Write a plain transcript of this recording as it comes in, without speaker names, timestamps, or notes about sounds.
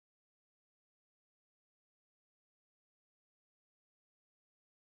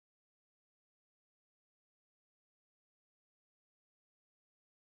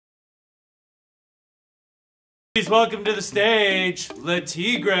Please welcome to the stage, Le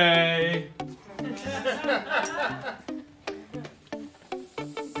Tigre.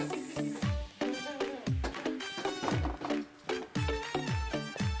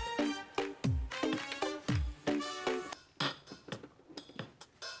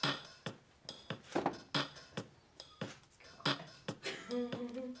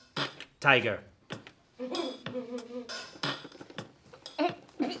 Tigre.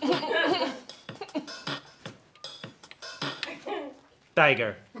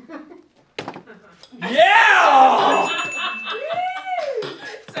 Tigre. Yeah!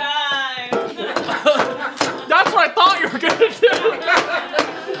 Time. That's what I thought you were gonna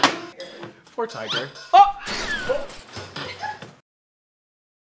do. Poor Tigre. Oh!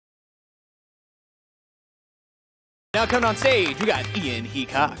 Now coming on stage, we got Ian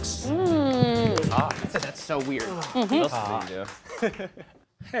Hecox. That's so weird.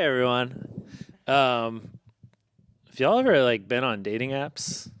 Hey everyone. If y'all ever like been on dating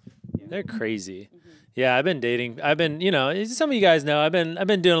apps, they're crazy. Yeah, I've been dating. I've been, you know, some of you guys know I've been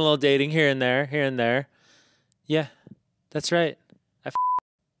doing a little dating here and there. Yeah, that's right.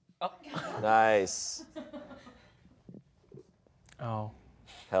 Nice. Oh.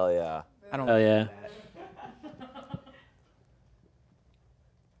 Hell yeah. I don't Oh yeah.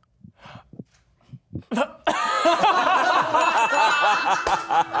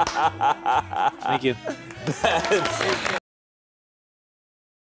 Thank you.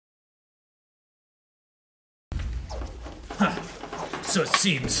 So it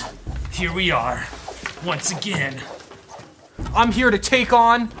seems, here we are, once again. I'm here to take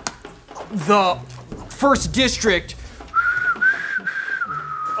on the first district.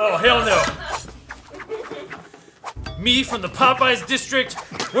 Oh, hell no. Me from the Popeyes district,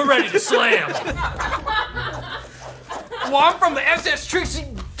 we're ready to slam. Well, I'm from the SS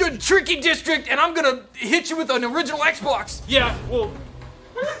Tricky district, and I'm gonna hit you with an original Xbox. Yeah, well,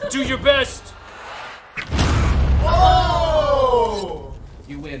 do your best. Oh!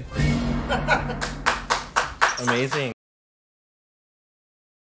 You win. Amazing.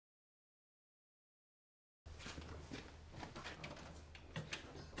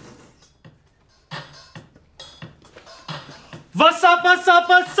 What's up, what's up,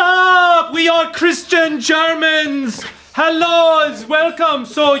 what's up? We are Christian Germans. Hello, welcome.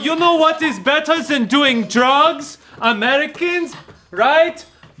 So you know what is better than doing drugs? Americans, right?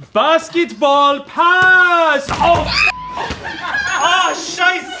 Basketball pass. Oh, ah,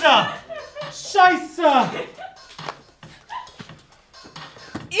 scheiße. Scheiße.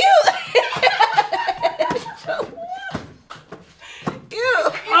 Ew.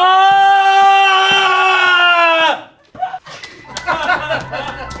 Ew. Ah!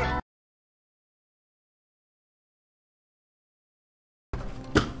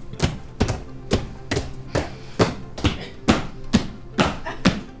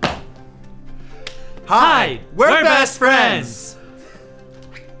 Hi, we're best friends.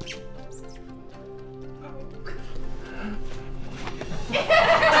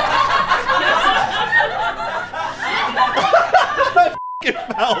 It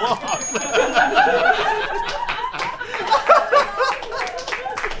fell off. So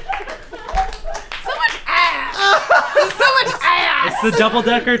much ass. So much ass. It's the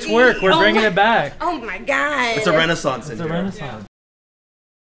double-decker twerk. We're bringing it back. Oh my god. It's a renaissance in It's a here. renaissance.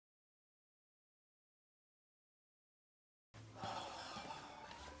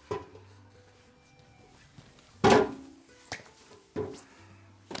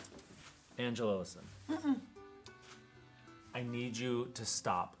 Angela, listen. I need you to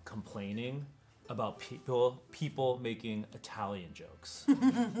stop complaining about people making Italian jokes.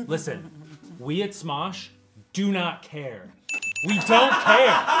 Listen, we at Smosh do not care. We don't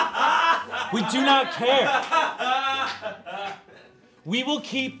care. We do not care. We will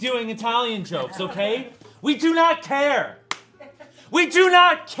keep doing Italian jokes, okay? We do not care. We do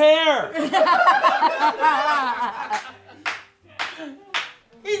not care.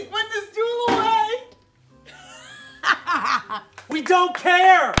 He's put the stool away. We don't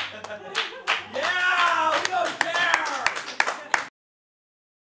care. Yeah, we don't care.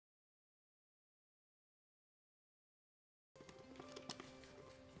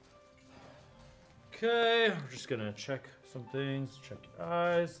 Okay, we're just gonna check some things. Check your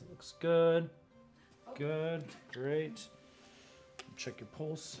eyes. Looks good. Good. Great. Check your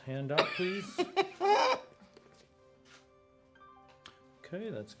pulse. Hand out, please. Okay,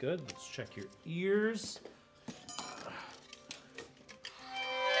 that's good. Let's check your ears.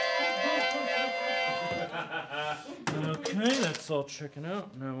 Okay, that's all checking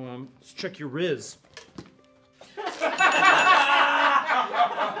out. Now, let's check your Riz.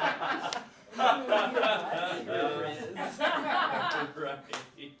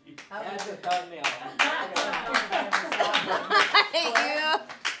 That's a thumbnail.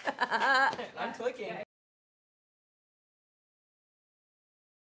 I'm clicking.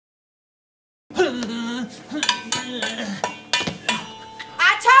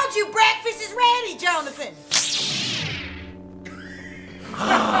 I told you breakfast is ready, Jonathan.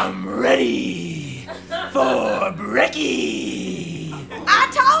 I'm ready for brekkie. I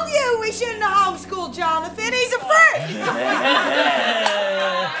told you we shouldn't have homeschooled Jonathan. He's a freak.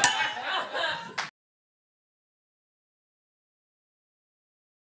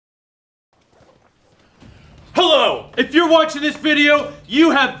 Hello! If you're watching this video,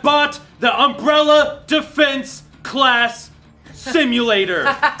 you have bought the Umbrella Defense Class Simulator.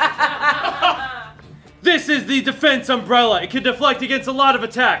 This is the defense umbrella. It can deflect against a lot of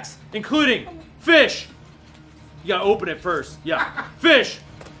attacks, including fish. You gotta open it first. Yeah. Fish.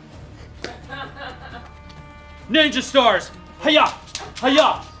 Ninja stars. Hiya!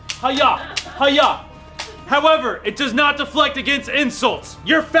 Hiya! Hiya! Hiya! However, it does not deflect against insults.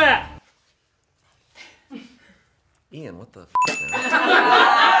 You're fat. Ian, what the f, man?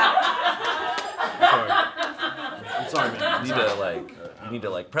 I'm sorry, man. You need to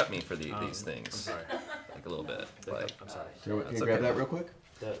like prep me for these things. I'm sorry. Like a little bit. Like, I'm sorry. Can you grab that real quick?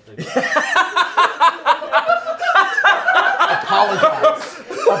 Apologize.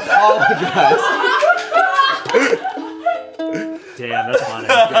 Apologize. Damn, that's funny.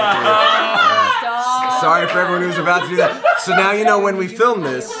 Sorry for everyone who's about to do that. So now you know when we film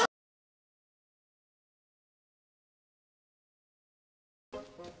this.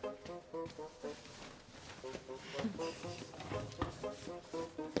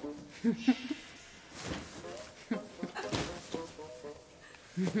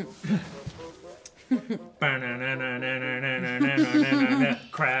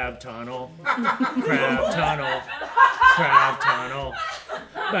 Crab tunnel. Crab tunnel. Crab tunnel.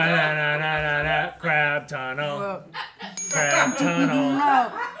 Crab tunnel. Crab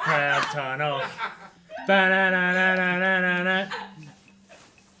tunnel. Crab tunnel.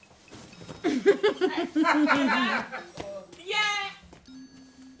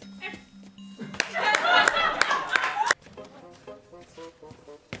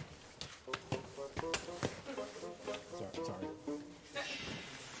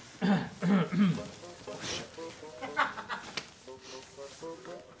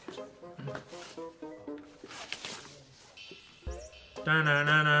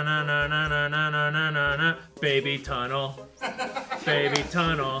 Baby tunnel, baby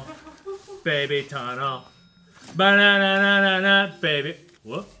tunnel, baby tunnel, baby.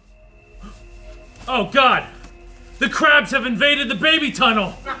 What? Oh God! The crabs have invaded the baby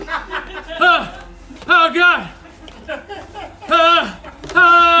tunnel. Oh God!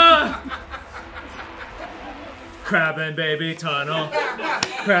 Crab and baby tunnel,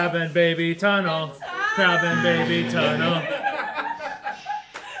 crab and baby tunnel, crab and baby tunnel.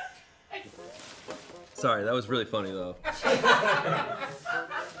 sorry, that was really funny though.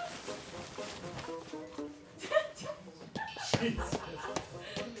 Jeez.